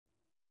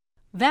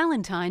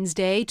Valentine's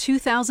Day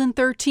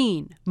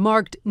 2013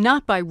 marked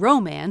not by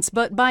romance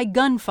but by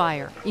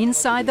gunfire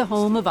inside the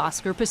home of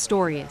Oscar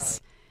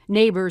Pistorius.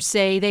 Neighbors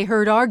say they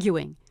heard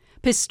arguing.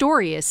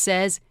 Pistorius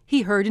says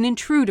he heard an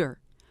intruder.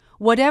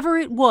 Whatever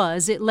it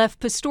was, it left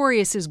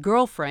Pistorius's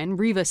girlfriend,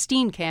 Reeva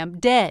Steenkamp,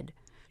 dead,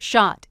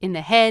 shot in the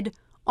head,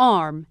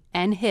 arm,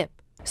 and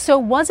hip. So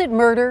was it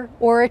murder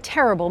or a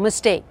terrible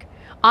mistake?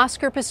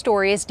 Oscar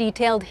Pistorius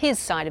detailed his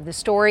side of the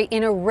story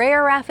in a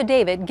rare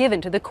affidavit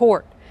given to the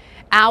court.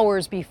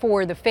 Hours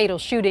before the fatal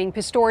shooting,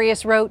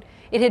 Pistorius wrote,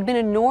 it had been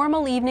a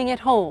normal evening at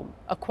home,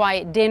 a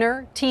quiet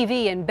dinner,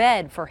 TV and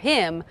bed for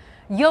him,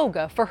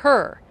 yoga for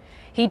her.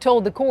 He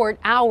told the court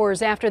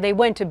hours after they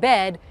went to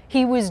bed,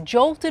 he was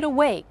jolted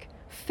awake,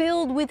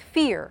 filled with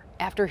fear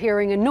after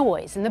hearing a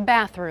noise in the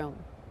bathroom.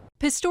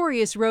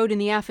 Pistorius wrote in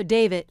the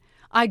affidavit,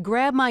 I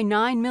grabbed my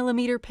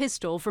 9mm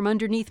pistol from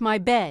underneath my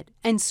bed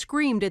and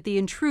screamed at the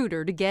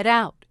intruder to get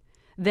out.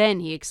 Then,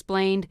 he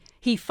explained,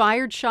 he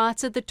fired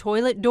shots at the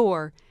toilet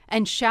door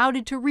and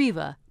shouted to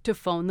Reeva to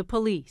phone the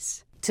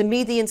police. To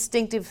me, the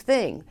instinctive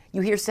thing,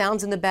 you hear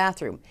sounds in the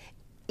bathroom,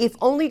 if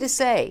only to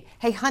say,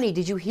 hey honey,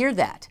 did you hear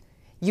that?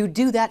 You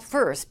do that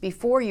first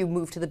before you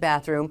move to the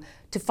bathroom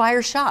to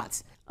fire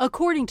shots.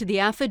 According to the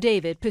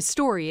affidavit,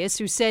 Pistorius,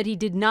 who said he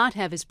did not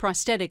have his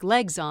prosthetic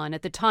legs on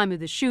at the time of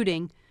the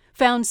shooting,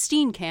 found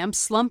Steenkamp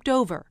slumped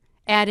over,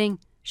 adding,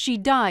 she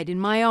died in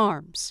my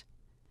arms.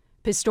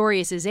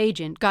 Pistorius's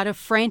agent got a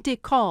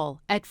frantic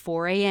call at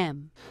 4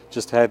 a.m.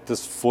 Just had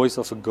this voice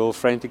of a girl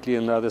frantically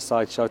on the other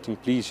side shouting,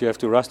 please, you have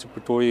to rush to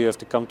Pretoria, you have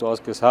to come to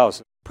Oscar's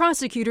house.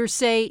 Prosecutors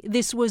say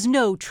this was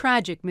no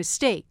tragic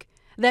mistake,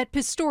 that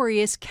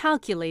Pistorius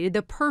calculated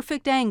the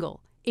perfect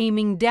angle,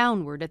 aiming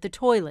downward at the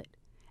toilet.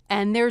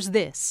 And there's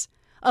this,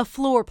 a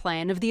floor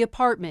plan of the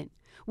apartment,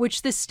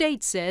 which the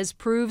state says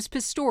proves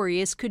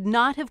Pistorius could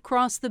not have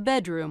crossed the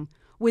bedroom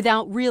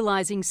without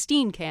realizing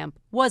Steenkamp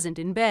wasn't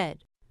in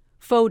bed.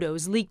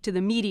 Photos leaked to the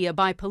media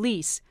by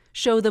police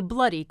show the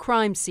bloody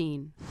crime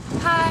scene.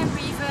 Hi, I'm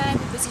Reeva.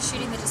 We're busy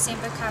shooting the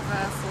December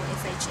cover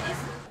for FHF.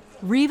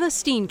 Reeva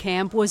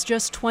Steenkamp was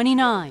just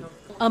 29,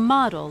 a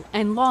model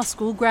and law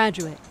school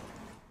graduate.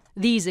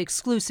 These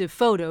exclusive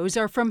photos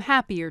are from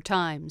happier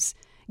times.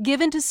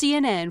 Given to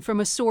CNN from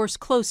a source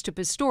close to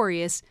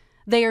Pistorius,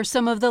 they are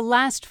some of the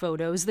last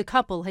photos the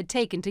couple had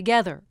taken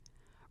together.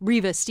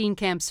 Reeva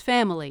Steenkamp's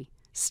family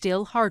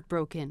still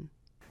heartbroken.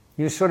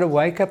 You sort of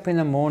wake up in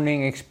the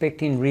morning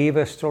expecting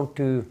Reeva still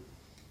to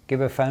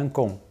give a phone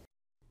call.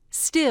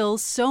 Still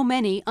so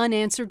many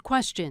unanswered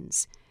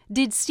questions.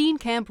 Did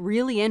Steenkamp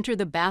really enter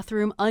the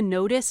bathroom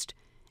unnoticed?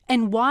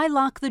 And why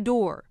lock the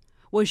door?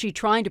 Was she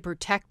trying to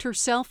protect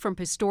herself from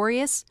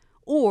Pistorius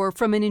or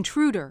from an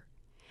intruder?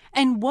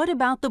 And what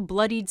about the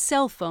bloodied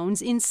cell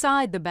phones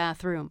inside the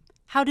bathroom?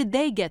 How did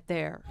they get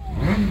there?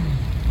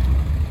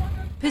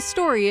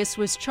 Pistorius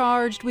was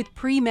charged with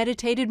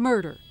premeditated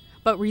murder,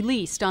 but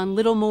released on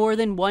little more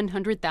than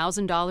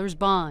 $100,000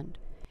 bond.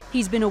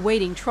 He's been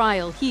awaiting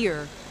trial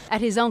here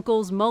at his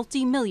uncle's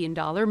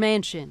multi-million-dollar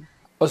mansion.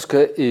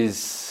 Oscar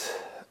is,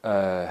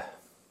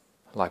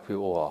 like we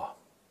all are,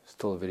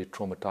 still very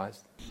traumatized.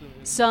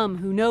 Some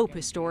who know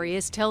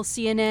Pistorius tell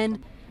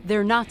CNN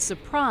they're not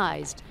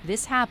surprised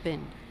this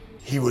happened.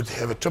 He would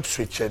have a trip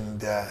switch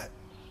and,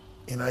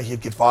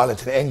 he'd get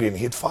violent and angry and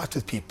he'd fight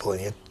with people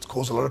and he'd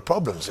cause a lot of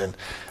problems. And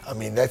I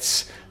mean,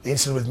 that's the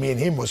incident with me and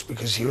him was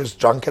because he was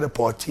drunk at a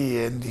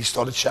party and he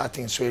started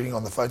shouting and swearing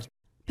on the phone.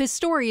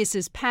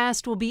 Pistorius's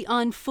past will be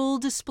on full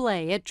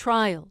display at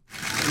trial.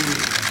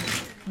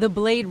 The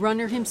Blade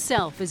Runner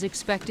himself is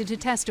expected to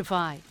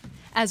testify,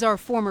 as are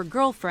former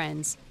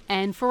girlfriends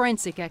and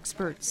forensic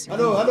experts.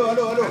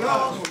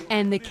 Hello.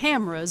 And the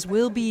cameras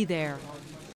will be there.